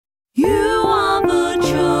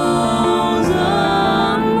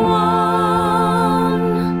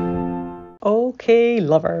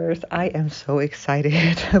lovers. I am so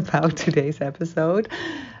excited about today's episode.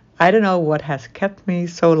 I don't know what has kept me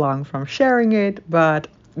so long from sharing it, but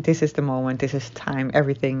this is the moment, this is time.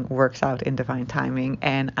 Everything works out in divine timing.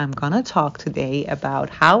 And I'm gonna talk today about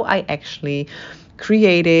how I actually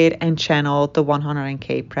created and channeled the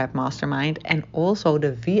 100K Prep Mastermind and also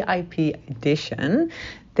the VIP edition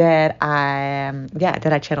that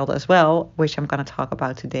I channeled as well, which I'm going to talk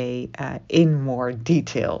about today in more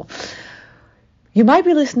detail. You might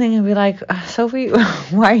be listening and be like, Sophie,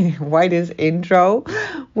 why this intro?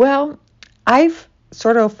 Well, I've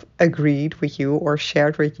sort of agreed with you or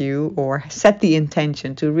shared with you or set the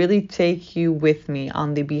intention to really take you with me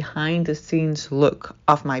on the behind the scenes look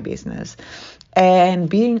of my business and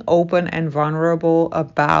being open and vulnerable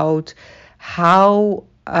about how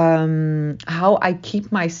I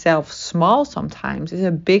keep myself small sometimes is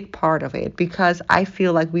a big part of it, because I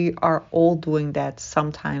feel like we are all doing that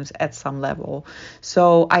sometimes at some level.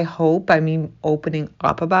 So I hope by me opening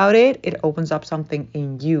up about it, it opens up something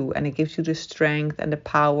in you and it gives you the strength and the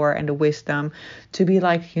power and the wisdom to be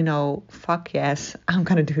like, fuck yes, I'm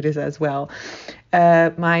going to do this as well.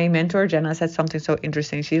 My mentor Jenna said something so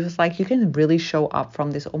interesting. She was like, you can really show up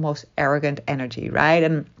from this almost arrogant energy, right?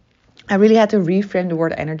 And I really had to reframe the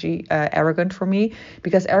word arrogant for me,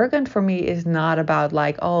 because arrogant for me is not about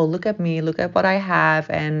like, oh, look at me, look at what I have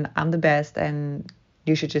and I'm the best and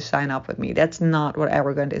you should just sign up with me. That's not what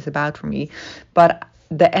arrogant is about for me. But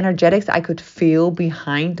the energetics I could feel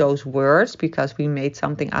behind those words, because we made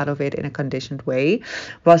something out of it in a conditioned way,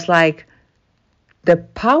 was like the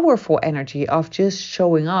powerful energy of just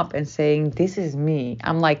showing up and saying, this is me.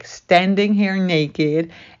 I'm like standing here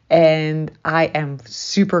naked and I am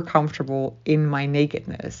super comfortable in my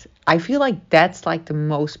nakedness. I feel like that's like the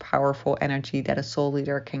most powerful energy that a soul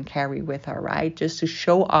leader can carry with her, right? Just to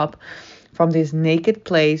show up from this naked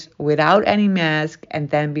place without any mask and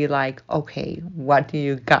then be like, okay, what do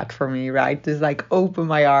you got for me, right? Just like open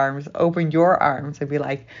my arms, open your arms and be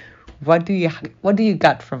like, what do you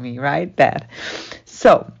got for me, right? That.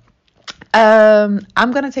 So I'm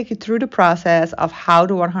going to take you through the process of how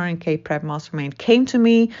the 100K Prep Mastermind came to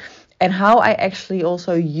me and how I actually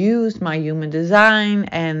also used my human design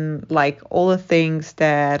and like all the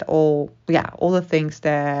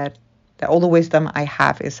wisdom I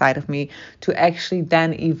have inside of me to actually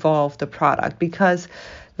then evolve the product. Because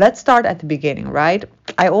let's start at the beginning, right?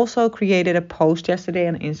 I also created a post yesterday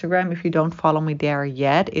on Instagram. If you don't follow me there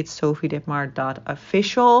yet, it's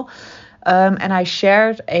sophieditmar.official. And I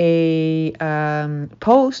shared a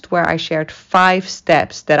post where I shared 5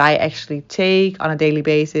 steps that I actually take on a daily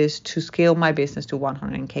basis to scale my business to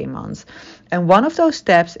 100K months. And one of those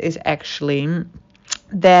steps is actually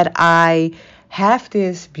that I have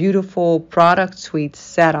this beautiful product suite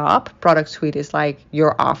set up. Product suite is like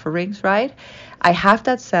your offerings, right? I have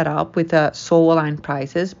that set up with the soul aligned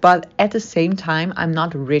prices, but at the same time, I'm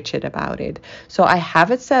not rigid about it. So I have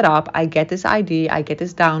it set up, I get this ID, I get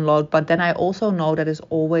this download, but then I also know that it's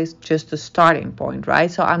always just a starting point, right?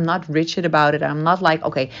 So I'm not rigid about it. I'm not like,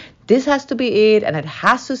 okay, this has to be it and it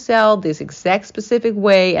has to sell this exact specific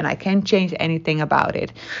way and I can't change anything about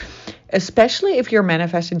it. Especially if you're a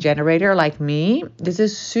manifesting generator like me, this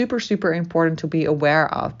is super, super important to be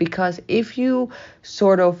aware of, because if you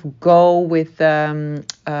sort of go with the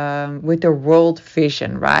world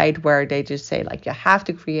vision, right, where they just say like you have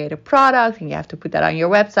to create a product and you have to put that on your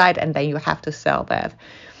website and then you have to sell that.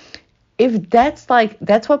 If that's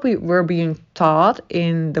what we're being taught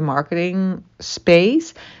in the marketing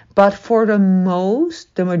space. But for the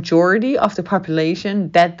majority of the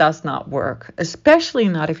population, that does not work, especially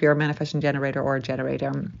not if you're a manifesting generator or a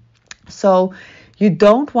generator. So you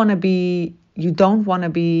don't want to be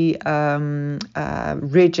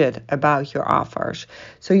rigid about your offers.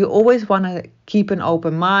 So you always want to keep an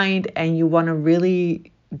open mind, and you want to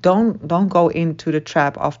really don't go into the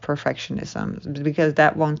trap of perfectionism, because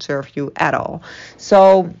that won't serve you at all.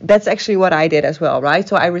 So that's actually what I did as well, right?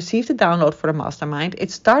 So I received a download for the mastermind. It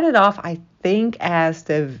started off, I think, as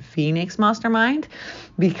the Phoenix mastermind,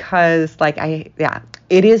 because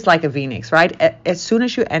it is like a Phoenix, right? As soon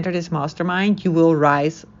as you enter this mastermind, you will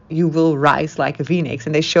rise like a Phoenix.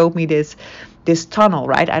 And they showed me this tunnel,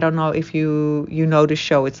 right? I don't know if you know the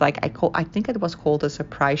show. It's like I think it was called a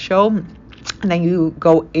surprise show. And then you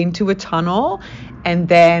go into a tunnel, and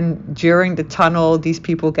then during the tunnel, these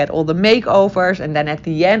people get all the makeovers, and then at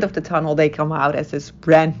the end of the tunnel, they come out as this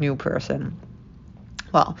brand new person.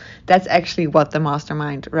 Well, that's actually what the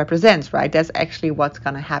mastermind represents, right? That's actually what's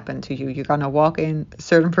going to happen to you. You're going to walk in a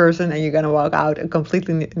certain person and you're going to walk out a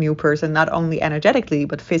completely new person, not only energetically,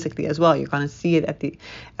 but physically as well. You're going to see it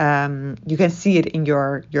you can see it in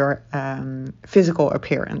your physical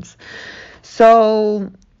appearance.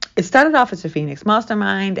 So it started off as a Phoenix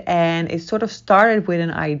mastermind, and it sort of started with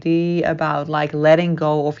an idea about like letting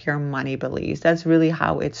go of your money beliefs. That's really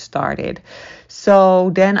how it started.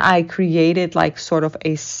 So then I created like sort of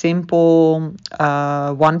a simple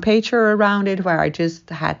one pager around it, where I just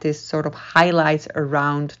had this sort of highlights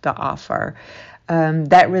around the offer.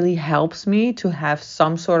 That really helps me to have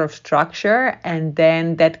some sort of structure, and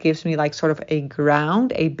then that gives me like sort of a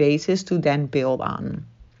ground, a basis to then build on.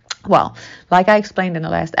 Well, like I explained in the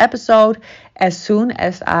last episode, as soon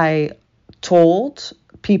as I told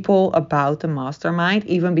people about the mastermind,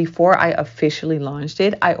 even before I officially launched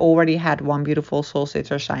it, I already had one beautiful soul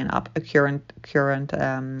sister sign up, a current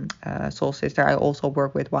soul sister I also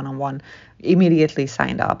work with one-on-one, immediately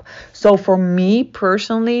signed up. So for me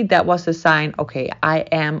personally, that was a sign, okay, I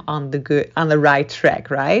am on the right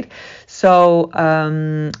track, right? So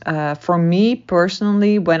for me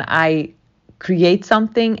personally, when I create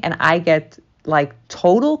something and I get like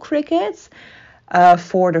total crickets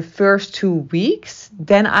for the first 2 weeks,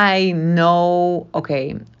 then I know,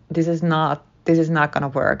 okay, this is not gonna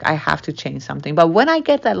work. I have to change something. But when I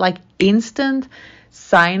get that like instant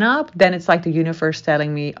sign up, then it's like the universe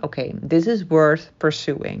telling me, okay, this is worth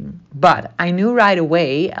pursuing. But I knew right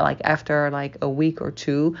away, like after like a week or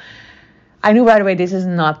two, I knew right away this is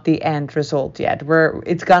not the end result yet.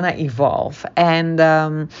 It's gonna evolve.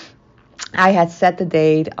 And I had set the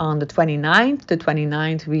date on the 29th. The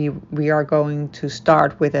 29th, we are going to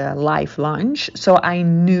start with a live lunch. So I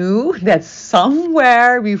knew that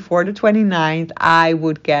somewhere before the 29th, I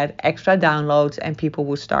would get extra downloads and people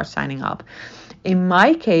would start signing up. In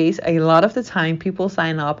my case, a lot of the time people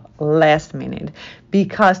sign up last minute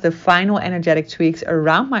because the final energetic tweaks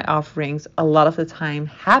around my offerings a lot of the time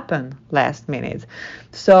happen last minute.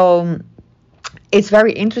 So it's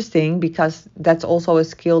very interesting because that's also a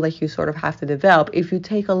skill that you sort of have to develop. If you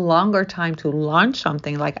take a longer time to launch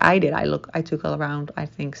something like I did, I took around, I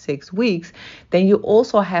think, 6 weeks, then you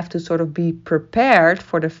also have to sort of be prepared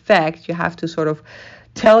for the fact you have to sort of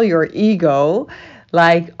tell your ego,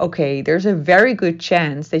 like, okay, there's a very good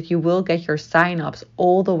chance that you will get your signups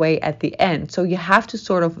all the way at the end. So you have to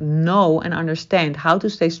sort of know and understand how to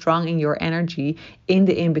stay strong in your energy in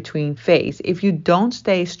the in-between phase. If you don't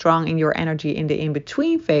stay strong in your energy in the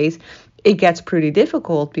in-between phase, it gets pretty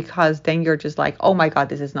difficult because then you're just like, oh my God,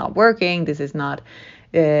 this is not working. This is not,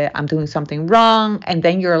 I'm doing something wrong. And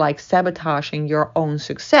then you're like sabotaging your own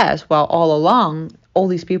success, while all along, all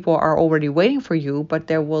these people are already waiting for you, but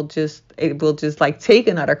it will just like take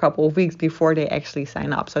another couple of weeks before they actually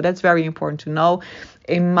sign up. So that's very important to know.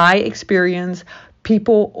 In my experience,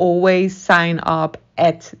 people always sign up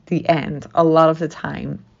at the end a lot of the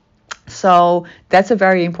time. So that's a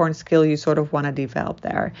very important skill you sort of want to develop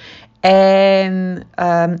there. And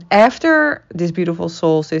after this beautiful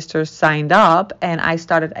soul sister signed up and I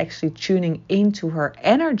started actually tuning into her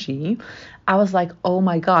energy, I was like, oh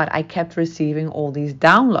my God, I kept receiving all these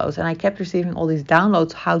downloads. And I kept receiving all these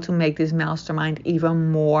downloads how to make this mastermind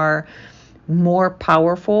even more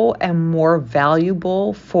powerful and more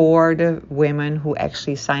valuable for the women who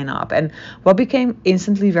actually sign up. And what became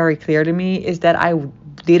instantly very clear to me is that I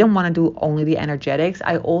didn't want to do only the energetics.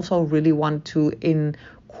 I also really wanted to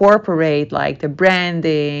incorporate like the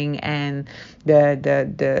branding and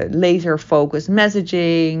the laser focused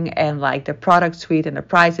messaging and like the product suite and the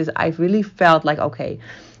prices. I really felt like, okay,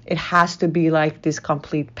 it has to be like this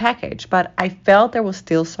complete package, but I felt there was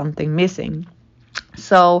still something missing.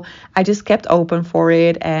 So I just kept open for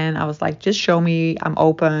it, and I was like, just show me, I'm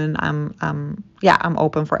open. I'm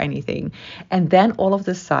open for anything. And then all of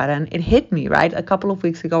a sudden it hit me, right? A couple of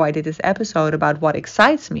weeks ago, I did this episode about what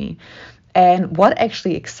excites me. And what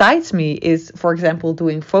actually excites me is, for example,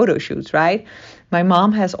 doing photo shoots, right? My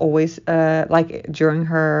mom has always, during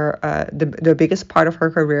her, the biggest part of her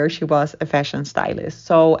career, she was a fashion stylist.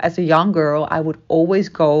 So as a young girl, I would always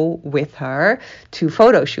go with her to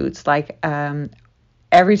photo shoots.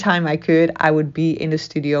 Every time I could, I would be in the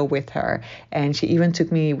studio with her. And she even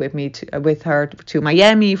took me with her to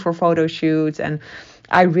Miami for photo shoots. And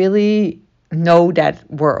I really know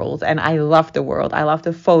that world, and I love the world. I love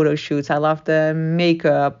the photo shoots. I love the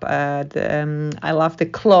makeup. I love the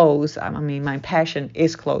clothes. I mean, my passion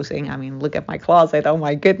is clothing. I mean, look at my closet. Oh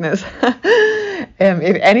my goodness.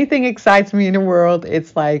 If anything excites me in the world,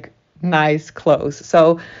 it's like nice clothes.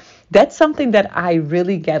 So that's something that I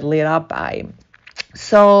really get lit up by.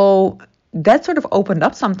 So that sort of opened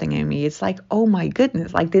up something in me. It's like, oh my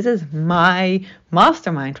goodness, like this is my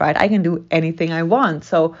mastermind, right? I can do anything I want.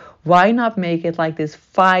 So why not make it like this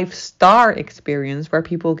 5-star experience where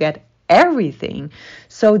people get everything?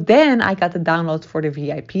 So then I got the downloads for the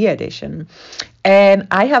VIP edition. And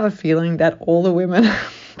I have a feeling that all the women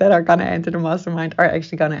that are going to enter the mastermind are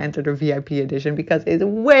actually going to enter the VIP edition, because it's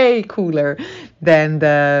way cooler than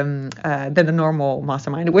the normal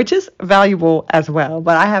mastermind, which is valuable as well.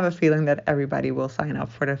 But I have a feeling that everybody will sign up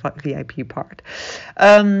for the VIP part.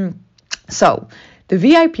 So the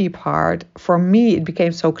VIP part, for me, it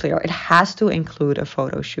became so clear. It has to include a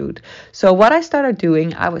photo shoot. So what I started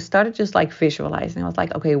doing, started just like visualizing. I was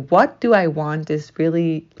like, okay, what do I want this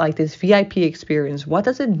really, like this VIP experience? What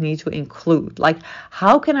does it need to include? Like,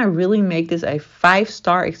 how can I really make this a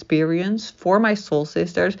 5-star experience for my soul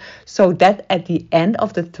sisters, so that at the end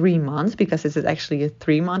of the 3 months, because this is actually a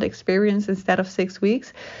 3-month experience instead of 6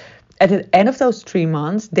 weeks, at the end of those 3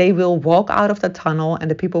 months, they will walk out of the tunnel and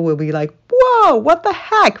the people will be like, whoa, what the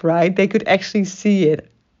heck, right? They could actually see it,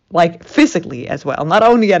 like physically as well. Not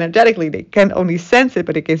only energetically, they can only sense it,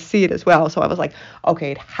 but they can see it as well. So I was like, okay,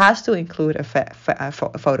 it has to include a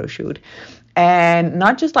photo shoot. And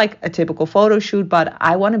not just like a typical photo shoot, but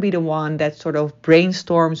I want to be the one that sort of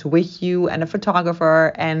brainstorms with you and a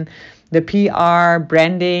photographer and the PR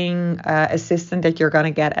branding assistant that you're going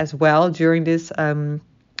to get as well during this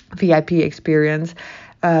VIP experience.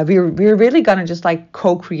 We're really gonna just like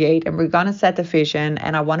co-create, and we're gonna set the vision,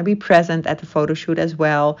 and I want to be present at the photo shoot as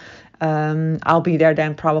well. I'll be there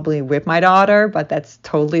then probably with my daughter, but that's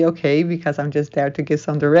totally okay, because I'm just there to give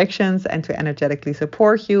some directions and to energetically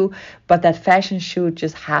support you. But that fashion shoot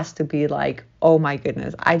just has to be like, oh my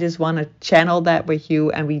goodness, I just want to channel that with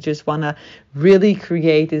you, and we just want to really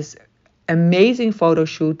create this amazing photo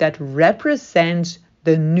shoot that represents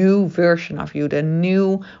the new version of you, the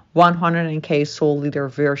new 100K soul leader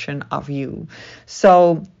version of you.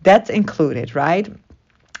 So that's included, right?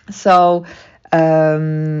 So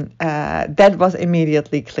that was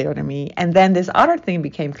immediately clear to me. And then this other thing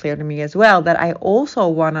became clear to me as well, that I also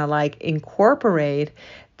want to like incorporate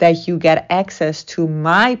that you get access to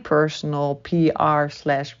my personal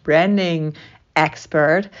PR/branding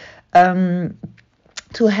expert,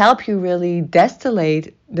 to help you really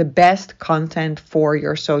distillate the best content for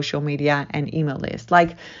your social media and email list.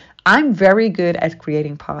 Like, I'm very good at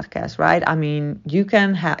creating podcasts, right? I mean,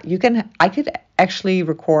 I could actually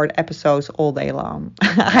record episodes all day long.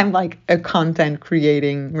 I'm like a content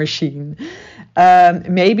creating machine.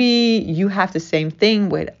 Maybe you have the same thing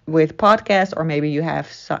with podcasts, or maybe you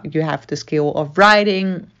have the skill of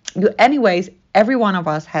writing. Anyways, every one of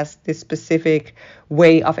us has this specific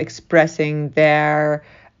way of expressing their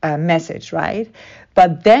message, right?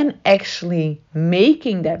 But then actually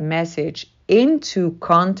making that message into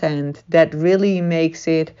content that really makes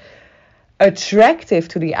it attractive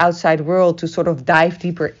to the outside world, to sort of dive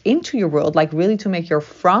deeper into your world, like really to make your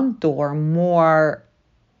front door more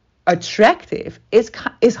attractive is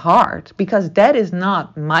hard, because that is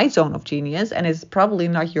not my zone of genius, and it's probably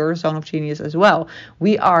not your zone of genius as well.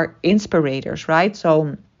 We are inspirators, right?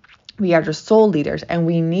 So we are the soul leaders, and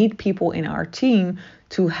we need people in our team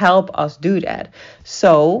to help us do that.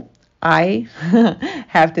 So I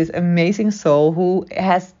have this amazing soul who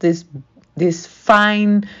has this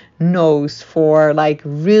fine nose for like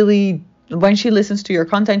really, when she listens to your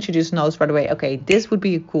content, she just knows right away, okay, this would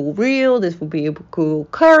be a cool reel, this would be a cool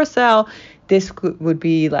carousel, this would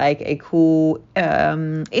be like a cool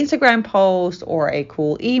Instagram post or a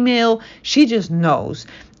cool email. She just knows.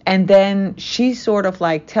 And then she sort of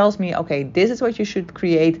like tells me, okay, this is what you should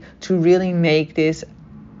create to really make this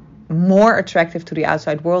more attractive to the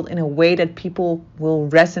outside world in a way that people will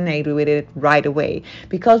resonate with it right away.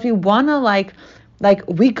 Because we want to like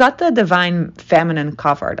we got the divine feminine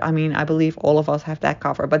covered. I mean, I believe all of us have that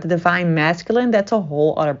covered, but the divine masculine, that's a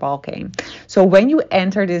whole other ballgame. So when you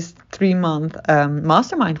enter this 3-month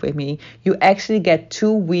mastermind with me, you actually get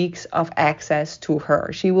 2 weeks of access to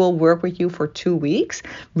her. She will work with you for 2 weeks,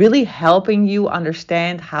 really helping you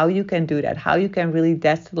understand how you can do that, how you can really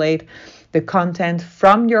distillate the content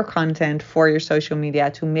from your content for your social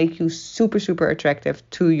media to make you super, super attractive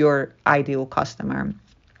to your ideal customer.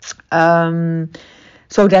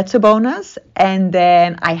 So that's a bonus. And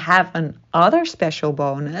then I have another special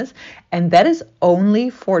bonus, and that is only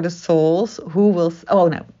for the souls who will, oh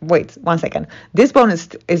no, wait 1 second. This bonus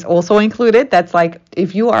is also included. That's like,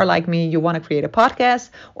 if you are like me, you want to create a podcast,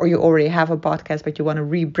 or you already have a podcast, but you want to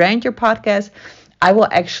rebrand your podcast, I will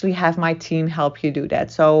actually have my team help you do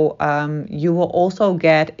that. So you will also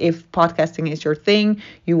get, if podcasting is your thing,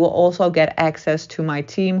 you will also get access to my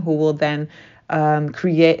team, who will then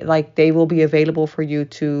create, like they will be available for you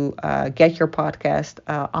to get your podcast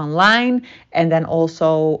online. And then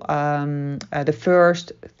also the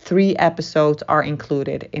first 3 episodes are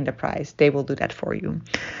included in the price. They will do that for you.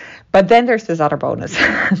 But then there's this other bonus.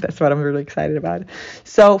 That's what I'm really excited about.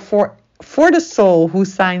 So for the soul who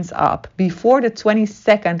signs up before the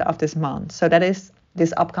 22nd of this month, so that is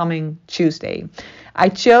this upcoming Tuesday,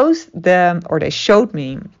 they showed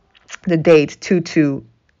me the date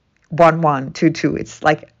 221122. It's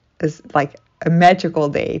like a magical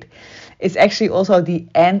date. It's actually also the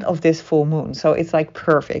end of this full moon, so it's like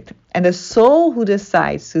perfect. And the soul who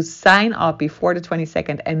decides to sign up before the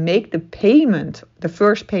 22nd and make the payment, the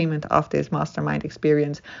first payment of this mastermind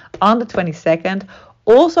experience on the 22nd,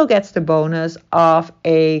 also gets the bonus of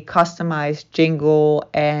a customized jingle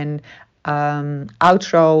and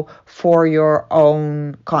outro for your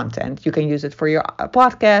own content. You can use it for your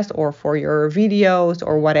podcast or for your videos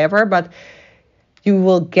or whatever, but you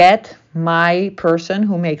will get my person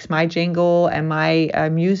who makes my jingle and my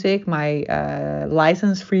music, my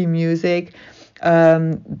license-free music.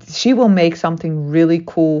 She will make something really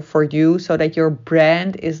cool for you so that your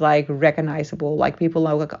brand is like recognizable. Like people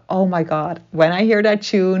are like, oh my God, when I hear that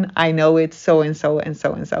tune, I know it's so and so and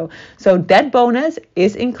so and so. So that bonus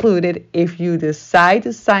is included if you decide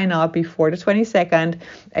to sign up before the 22nd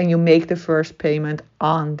and you make the first payment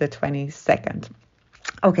on the 22nd.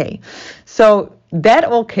 Okay, so that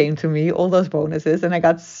all came to me, all those bonuses, and I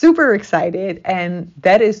got super excited, and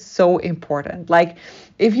that is so important. Like,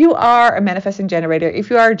 if you are a manifesting generator,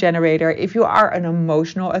 if you are a generator, if you are an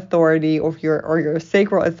emotional authority or you're a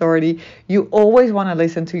sacral authority, you always want to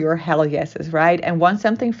listen to your hell yeses, right? And once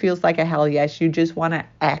something feels like a hell yes, you just want to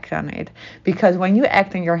act on it. Because when you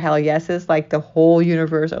act on your hell yeses, like the whole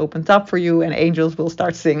universe opens up for you and angels will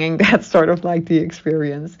start singing. That's sort of like the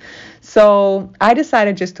experience. So I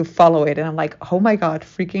decided just to follow it, and I'm like, oh my God,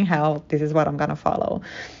 freaking hell, this is what I'm going to follow.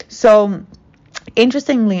 So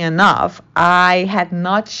interestingly enough, I had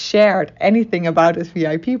not shared anything about this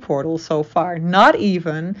VIP portal so far, not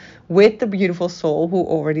even with the beautiful soul who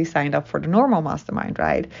already signed up for the normal mastermind,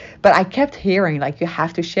 right? But I kept hearing, like, you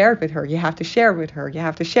have to share it with her, you have to share it with her, you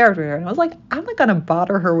have to share it with her. And I was like, I'm not going to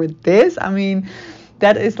bother her with this. I mean,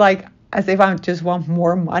 that is like, as if I just want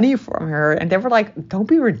more money from her. And they were like, don't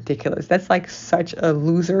be ridiculous. That's like such a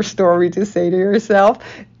loser story to say to yourself.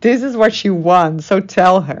 This is what she wants, so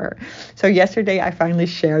tell her. So yesterday I finally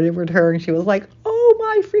shared it with her and she was like, oh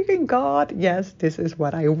my freaking God, yes, this is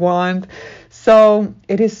what I want. So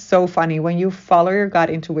it is so funny when you follow your gut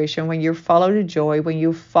intuition, when you follow the joy, when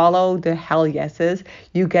you follow the hell yeses,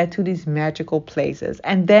 you get to these magical places.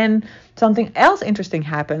 And then something else interesting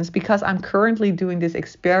happens because I'm currently doing this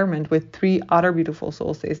experiment with 3 other beautiful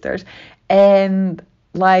soul sisters. And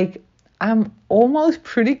like, I'm almost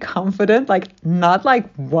pretty confident, like not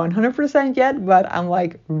like 100% yet, but I'm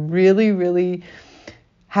like really, really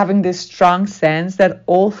having this strong sense that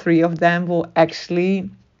all 3 of them will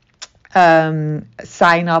actually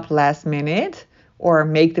sign up last minute or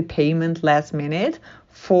make the payment last minute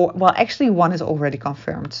for, well, actually one is already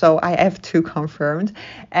confirmed. So I have 2 confirmed.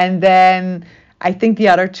 And then I think the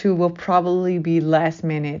other 2 will probably be last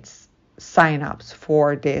minute signups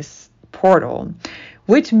for this portal,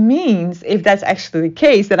 which means if that's actually the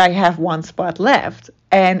case, that I have 1 spot left.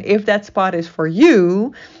 And if that spot is for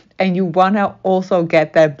you, and you want to also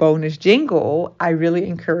get that bonus jingle, I really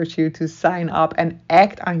encourage you to sign up and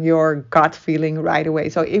act on your gut feeling right away.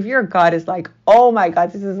 So if your gut is like, oh my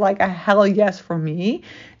God, this is like a hell yes for me,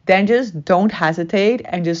 then just don't hesitate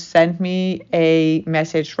and just send me a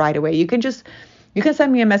message right away. You can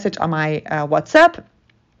send me a message on my WhatsApp.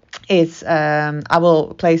 It's I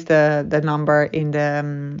will place the number in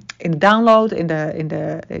the download in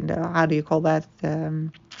the how do you call that?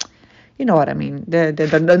 You know what I mean,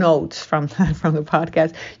 the notes from the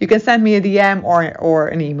podcast. You can send me a DM or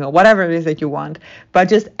an email, whatever it is that you want, but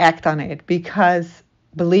just act on it, because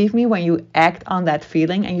believe me, when you act on that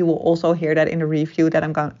feeling, and you will also hear that in the review that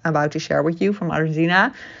I'm about to share with you from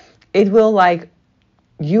Arzina, it will, like,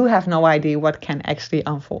 you have no idea what can actually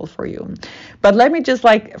unfold for you. But let me just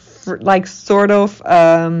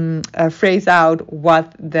phrase out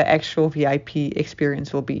what the actual VIP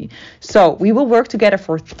experience will be. So we will work together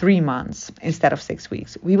for 3 months instead of 6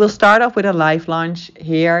 weeks. We will start off with a live lunch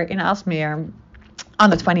here in Aalsmeer on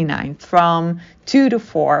the 29th from 2 to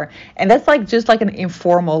 4. And that's just an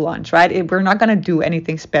informal lunch, right? We're not going to do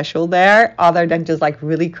anything special there other than just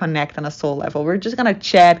really connect on a soul level. We're just going to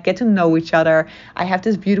chat, get to know each other. I have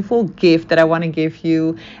this beautiful gift that I want to give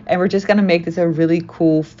you, and we're just going to make this a really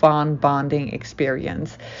cool, fun, bonding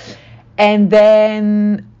experience. And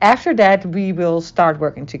then after that, we will start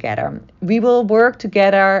working together. We will work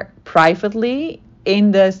together privately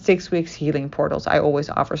in the 6 weeks healing portals I always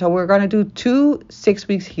offer. So we're going to do 2 6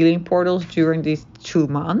 weeks healing portals during these 3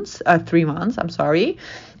 months, I'm sorry.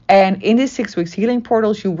 And in these 6 weeks healing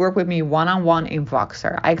portals, you work with me one-on-one in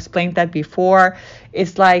Voxer. I explained that before.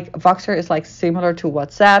 It's like Voxer is like similar to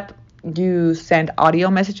WhatsApp. You send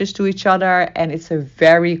audio messages to each other, and it's a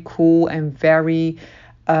very cool and very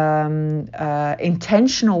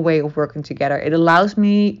intentional way of working together. It allows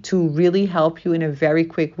me to really help you in a very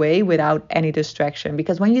quick way without any distraction.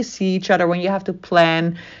 Because when you see each other, when you have to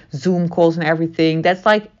plan Zoom calls and everything, that's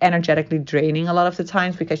like energetically draining a lot of the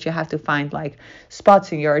times, because you have to find like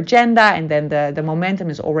spots in your agenda, and then the momentum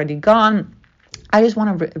is already gone. I just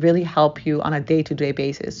want to really help you on a day-to-day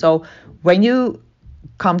basis. So when you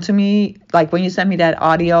come to me, like when you send me that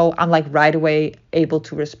audio, I'm like right away able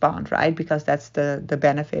to respond, right? Because that's the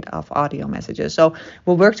benefit of audio messages. So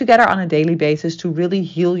we'll work together on a daily basis to really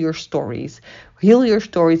heal your stories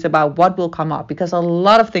about what will come up, because a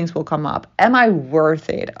lot of things will come up. Am I worth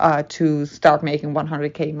it to start making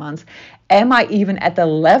 100K months? Am I even at the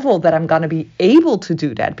level that I'm going to be able to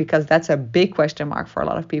do that? Because that's a big question mark for a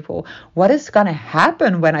lot of people. What is going to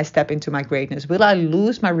happen when I step into my greatness? Will I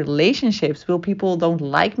lose my relationships? Will people don't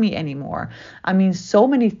like me anymore? I mean, so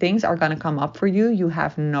many things are going to come up for you. You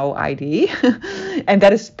have no idea. And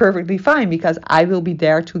that is perfectly fine, because I will be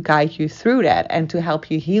there to guide you through that and to help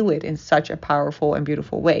you heal it in such a powerful and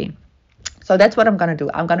beautiful way. So that's what I'm going to do.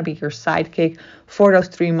 I'm going to be your sidekick for those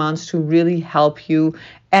 3 months to really help you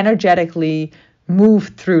energetically move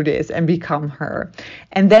through this and become her.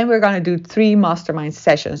 And then we're going to do 3 mastermind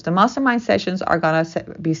sessions. The mastermind sessions are going to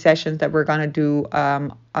be sessions that we're going to do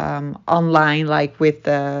online, like with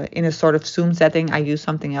in a sort of Zoom setting. I use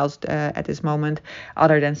something else at this moment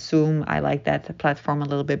other than Zoom. I like that platform a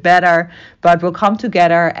little bit better. But we'll come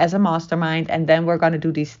together as a mastermind, and then we're going to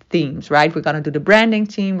do these themes, right? We're going to do the branding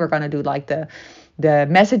team. We're going to do like the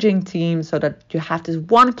messaging team, so that you have this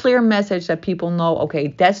one clear message that people know, okay,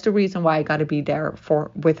 that's the reason why I got to be there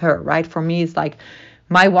with her, right? For me, it's like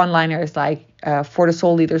my one-liner is like for the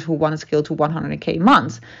soul leaders who want to scale to 100K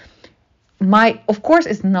months. Of course,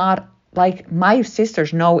 it's not like my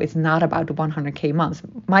sisters know it's not about the 100K months.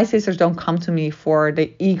 My sisters don't come to me for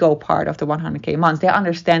the ego part of the 100K months. They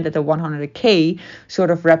understand that the 100K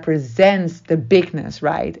sort of represents the bigness,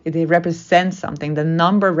 right? It represents something. The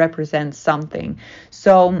number represents something.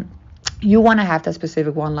 So you want to have that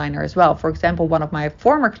specific one-liner as well. For example, one of my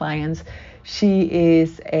former clients, she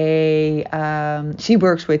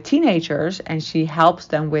works with teenagers, and she helps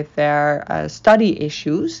them with their study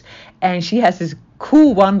issues. And she has this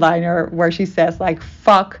cool one-liner where she says like,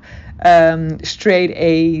 fuck straight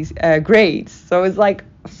A's grades. So it's like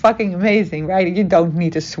fucking amazing, right? You don't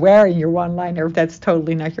need to swear in your one-liner if that's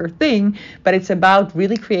totally not your thing, but it's about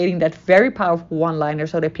really creating that very powerful one-liner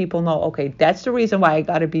so that people know, okay, that's the reason why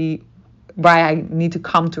I need to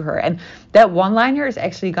come to her. And that one-liner is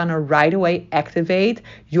actually gonna right away activate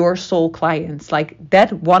your soul clients. Like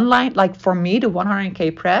that one line, like for me, the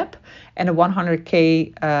 100K prep and the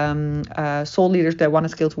 100K soul leaders that want to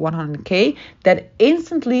scale to 100K, that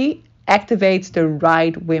instantly activates the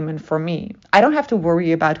right women for me. I don't have to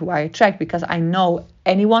worry about who I attract, because I know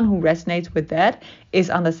anyone who resonates with that is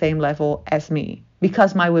on the same level as me.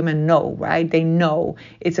 Because my women know, right? They know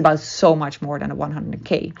it's about so much more than a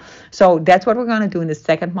 100K. So that's what we're going to do in the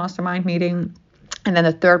second mastermind meeting. And then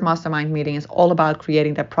the third mastermind meeting is all about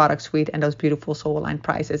creating that product suite and those beautiful soul aligned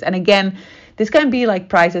prices. And again, this can be like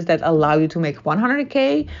prices that allow you to make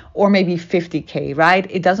 100K or maybe 50K, right?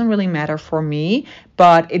 It doesn't really matter for me,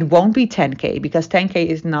 but it won't be 10K, because 10K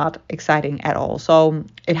is not exciting at all. So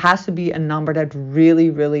it has to be a number that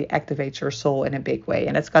really, really activates your soul in a big way.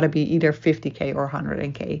 And it's got to be either 50K or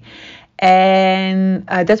 100K. And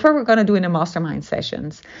that's what we're going to do in the mastermind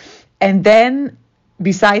sessions. And then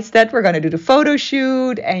besides that, we're going to do the photo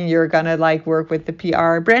shoot, and you're going to like work with the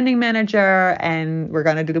PR branding manager, and we're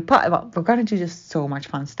going to do we're going to do just so much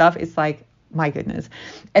fun stuff. It's like, my goodness.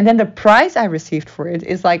 And then the price I received for it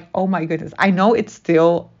is like, oh my goodness. I know it's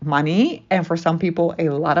still money, and for some people a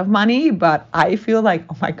lot of money, but I feel like,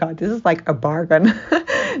 oh my God, this is like a bargain.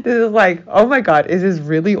 This is like, oh my God, is this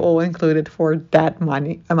really all included for that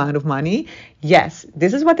amount of money? Yes,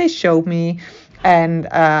 this is what they showed me. And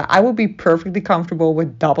I will be perfectly comfortable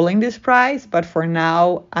with doubling this price. But for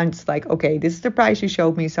now, I'm just like, okay, this is the price you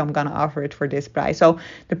showed me, so I'm going to offer it for this price. So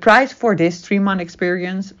the price for this 3-month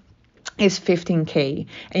experience is 15K,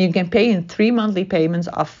 and you can pay in 3 monthly payments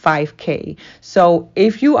of 5K. So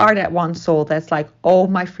if you are that one soul that's like, oh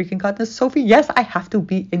my freaking goodness, Sophie, yes, I have to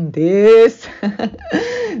be in this,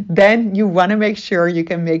 then you want to make sure you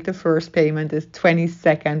can make the first payment is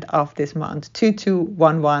 22nd of this month,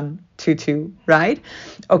 221122, right?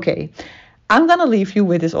 Okay. I'm going to leave you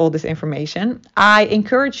with all this information. I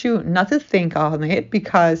encourage you not to think on it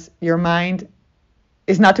because your mind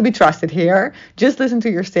is not to be trusted here. Just listen to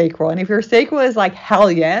your sacral. And if your sacral is like,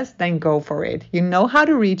 hell yes, then go for it. You know how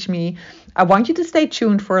to reach me. I want you to stay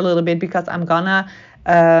tuned for a little bit because I'm gonna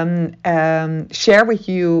share with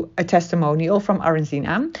you a testimonial from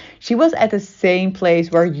Aranzina. She was at the same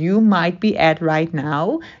place where you might be at right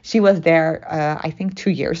now. She was there, I think 2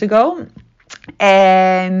 years ago.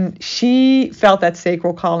 And she felt that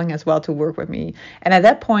sacral calling as well to work with me. And at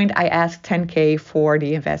that point, I asked 10K for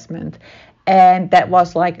the investment. And that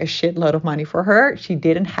was like a shitload of money for her. She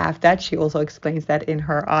didn't have that. She also explains that in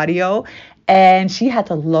her audio. And she had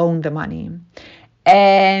to loan the money.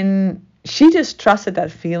 And she just trusted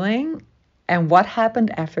that feeling. And what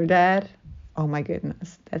happened after that? Oh my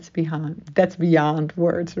goodness, that's beyond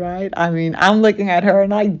words, right? I mean, I'm looking at her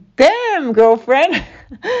and like, damn, girlfriend,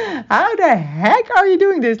 how the heck are you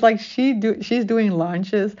doing this? Like she's doing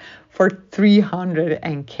launches for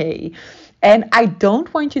 300K. And I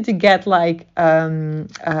don't want you to get like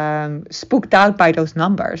spooked out by those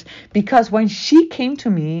numbers, because when she came to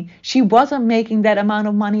me, she wasn't making that amount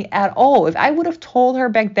of money at all. If I would have told her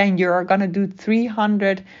back then, you're gonna do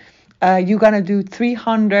 300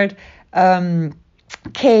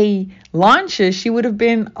 K launches, she would have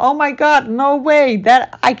been, oh my God, no way,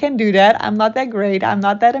 that I can do that. I'm not that great. I'm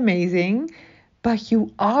not that amazing. But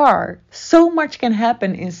you are. So much can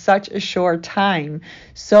happen in such a short time.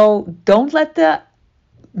 So don't let the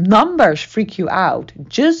numbers freak you out.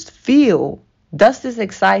 Just feel, does this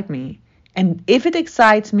excite me? And if it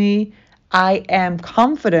excites me, I am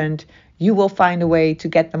confident you will find a way to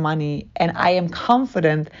get the money. And I am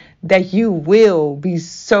confident that you will be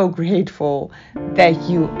so grateful that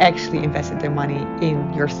you actually invested the money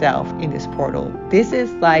in yourself in this portal. This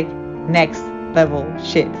is like next level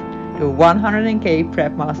shit. The 100K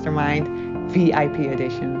Prep Mastermind VIP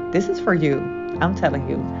edition. This is for you. I'm telling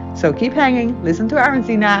you. So keep hanging, listen to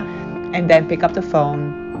Aranzina, and then pick up the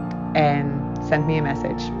phone and send me a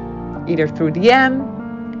message. Either through DM,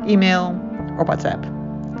 email, or WhatsApp.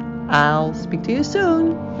 I'll speak to you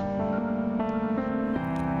soon.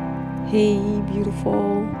 Hey,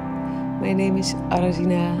 beautiful. My name is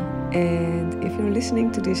Aranzina, and if you're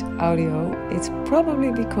listening to this audio, it's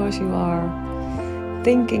probably because you are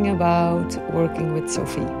thinking about working with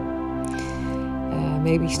Sophie.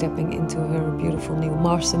 Maybe stepping into her beautiful new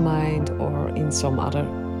mastermind or in some other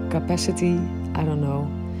capacity, I don't know.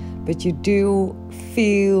 But you do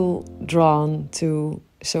feel drawn to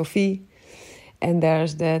Sophie, and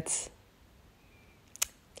there's that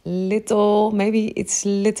maybe it's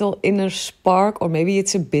little inner spark, or maybe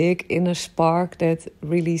it's a big inner spark that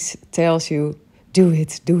really tells you, do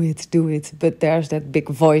it, do it, do it. But there's that big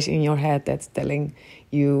voice in your head that's telling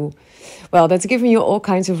you, well, that's giving you all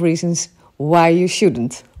kinds of reasons why you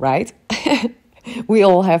shouldn't, right? We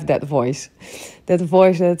all have that voice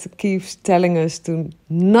that keeps telling us to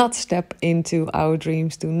not step into our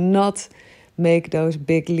dreams, to not make those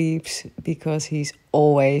big leaps because he's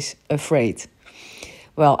always afraid.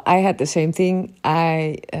 Well, I had the same thing.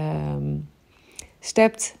 I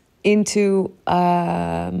stepped into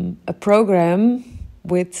a program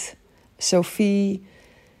with Sophie.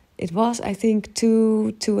 It was, I think,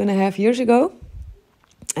 2.5 years ago.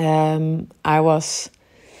 I was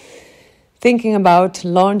thinking about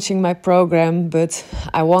launching my program, but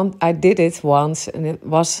I did it once, and it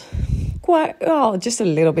was just a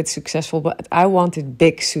little bit successful. But I wanted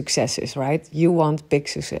big successes, right? You want big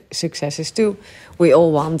successes too. We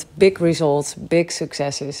all want big results, big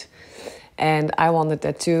successes. And I wanted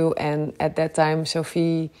that too. And at that time,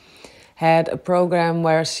 Sophie had a program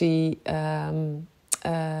where she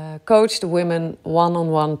coached women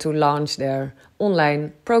one-on-one to launch their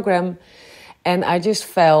online program. And I just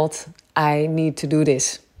felt I need to do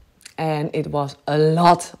this. And it was a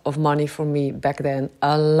lot of money for me back then,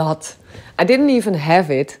 a lot. I didn't even have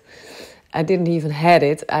it. I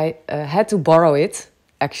had to borrow it,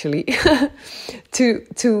 actually,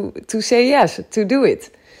 to say yes, to do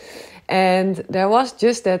it. And there was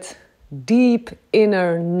just that deep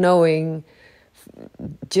inner knowing,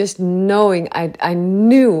 just knowing I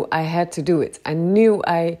knew I had to do it. I knew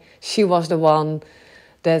she was the one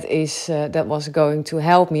that was going to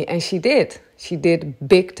help me, and she did. She did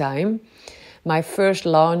big time. My first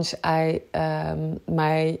launch,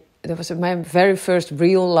 my that was my very first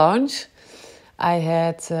real launch. I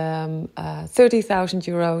had 30,000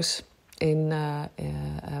 euros in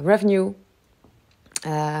revenue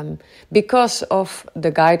because of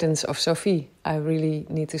the guidance of Sophie. I really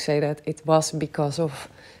need to say that it was because of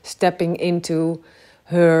stepping into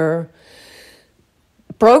her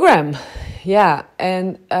program. Yeah,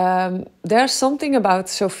 and there's something about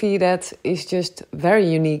Sophie that is just very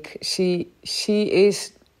unique. She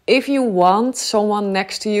is, if you want someone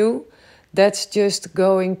next to you that's just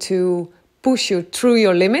going to push you through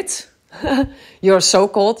your limits, your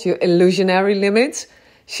so-called, your illusionary limits,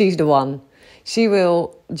 she's the one. She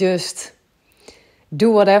will just do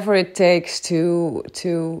whatever it takes to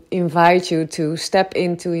invite you to step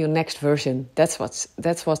into your next version. That's what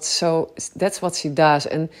she does,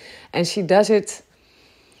 and she does it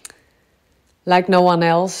like no one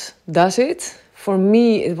else does it. For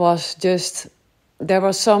me, it was just, there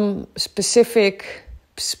were some specifics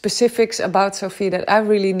about Sophie that I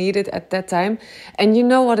really needed at that time. And you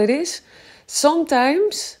know what it is?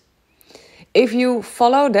 Sometimes, if you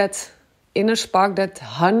follow that inner spark, that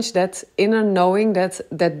hunch, that inner knowing, that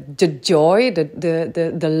the joy,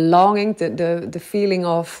 the longing, the feeling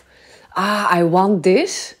of, I want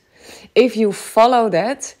this. If you follow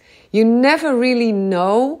that, you never really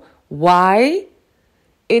know why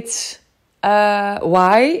it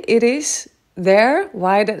is there,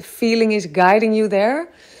 why that feeling is guiding you there.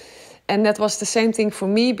 And that was the same thing for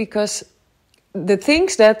me, because the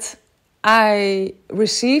things that I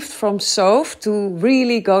received from Soph to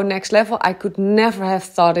really go next level, I could never have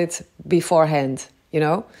thought it beforehand, you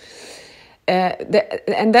know.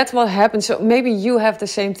 And that's what happens. So maybe you have the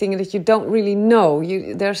same thing, that you don't really know.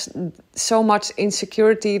 There's so much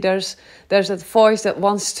insecurity. There's that voice that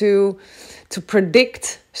wants to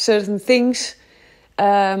predict certain things,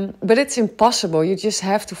 but it's impossible. You just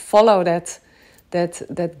have to follow that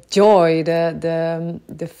joy,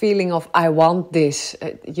 the feeling of I want this.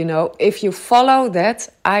 You know, if you follow that,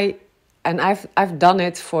 I've done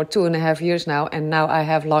it for 2.5 years now, and now I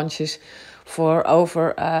have launches for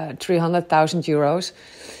over 300,000 euros.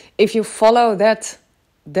 If you follow that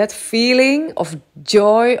feeling of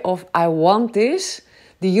joy of I want this,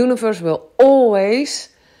 the universe will always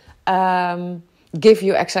give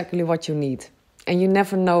you exactly what you need, and you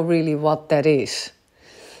never know really what that is.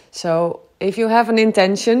 So if you have an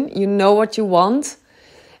intention, you know what you want,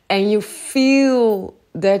 and you feel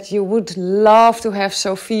that you would love to have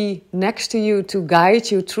Sophie next to you to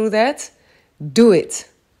guide you through that, do it.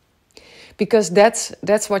 Because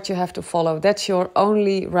that's what you have to follow. That's your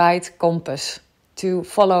only right compass, to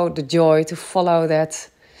follow the joy, to follow that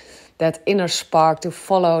inner spark, to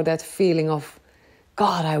follow that feeling of,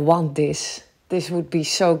 God, I want this. This would be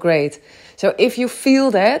so great. So if you feel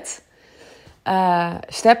that,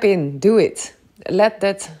 step in, do it. Let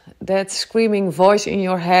that screaming voice in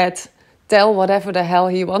your head tell whatever the hell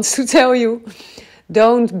he wants to tell you.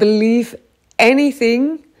 Don't believe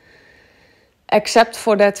anything except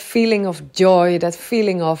for that feeling of joy, that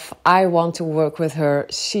feeling of I want to work with her.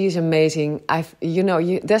 She's amazing.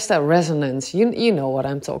 There's that resonance. You know what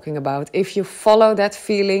I'm talking about. If you follow that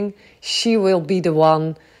feeling, she will be the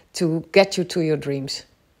one to get you to your dreams.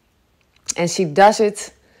 And she does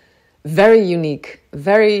it very unique,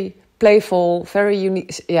 very playful, very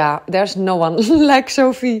unique. Yeah, there's no one like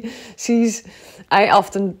Sophie. I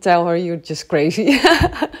often tell her, you're just crazy.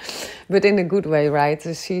 But in a good way, right?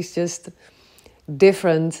 She's just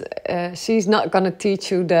different. She's not going to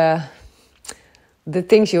teach you the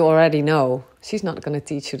things you already know. She's not going to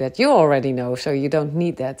teach you that. You already know, so you don't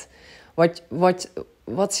need that. What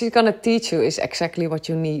she's going to teach you is exactly what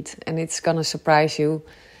you need, and it's going to surprise you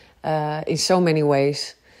in so many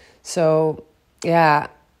ways. So, yeah,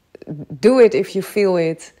 do it if you feel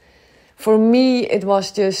it. For me, it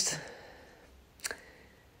was just,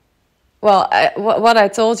 well, what I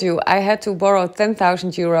told you, I had to borrow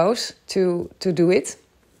 10,000 euros to do it.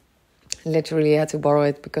 Literally had to borrow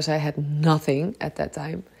it because I had nothing at that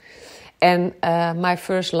time. And my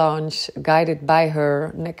first launch, guided by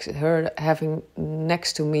her having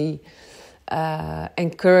next to me,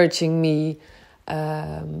 encouraging me,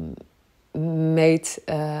 made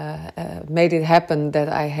it happen that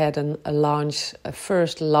I had a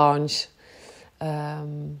first launch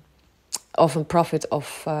of a profit of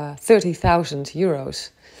 30,000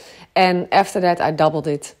 euros. And after that, I doubled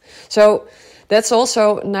it. So that's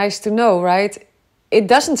also nice to know, right? It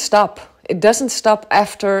doesn't stop. It doesn't stop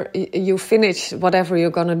after you finish whatever you're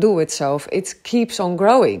going to do with Soph. It keeps on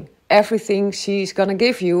growing. Everything she's going to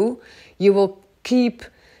give you, you will keep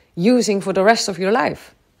using for the rest of your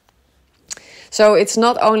life. So it's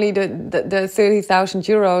not only the 30,000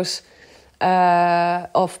 euros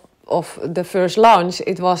of of the first launch,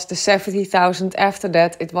 it was the 70,000 after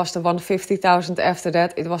that, it was the 150,000 after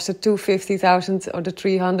that, it was the 250,000 or the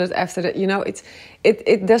 300 after that. You know,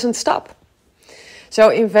 it doesn't stop. So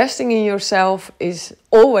investing in yourself is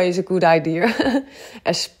always a good idea,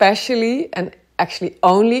 especially and actually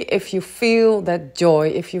only if you feel that joy,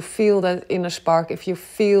 if you feel that inner spark, if you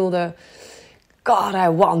feel the, God, I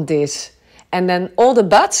want this. And then all the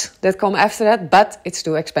buts that come after that, but it's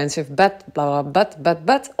too expensive, but blah, blah,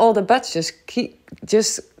 but, all the buts,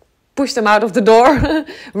 just push them out of the door,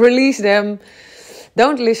 release them.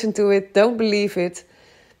 Don't listen to it, don't believe it,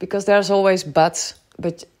 because there's always buts.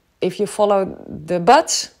 But if you follow the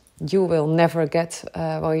buts, you will never get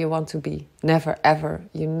where you want to be. Never, ever.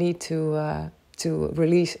 You need to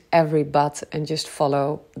release every but and just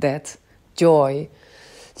follow that joy.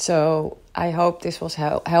 So I hope this was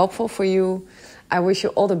helpful for you. I wish you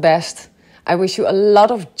all the best. I wish you a lot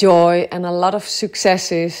of joy and a lot of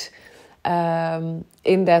successes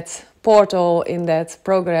in that portal, in that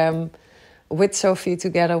program with Sophie,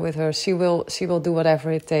 together with her. She will do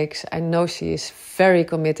whatever it takes. I know she is very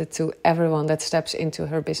committed to everyone that steps into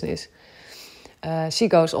her business. She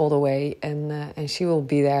goes all the way, and she will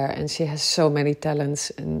be there, and she has so many talents,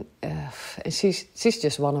 and she's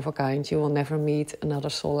just one of a kind. You will never meet another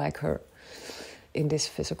soul like her in this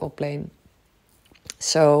physical plane.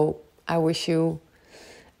 So I wish you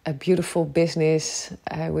a beautiful business.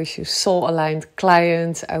 I wish you soul-aligned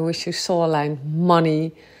clients. I wish you soul-aligned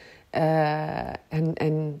money,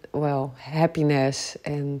 and well, happiness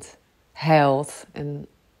and health and,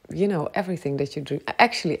 you know, everything that you dream.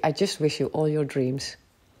 Actually, I just wish you all your dreams.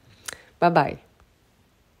 Bye-bye.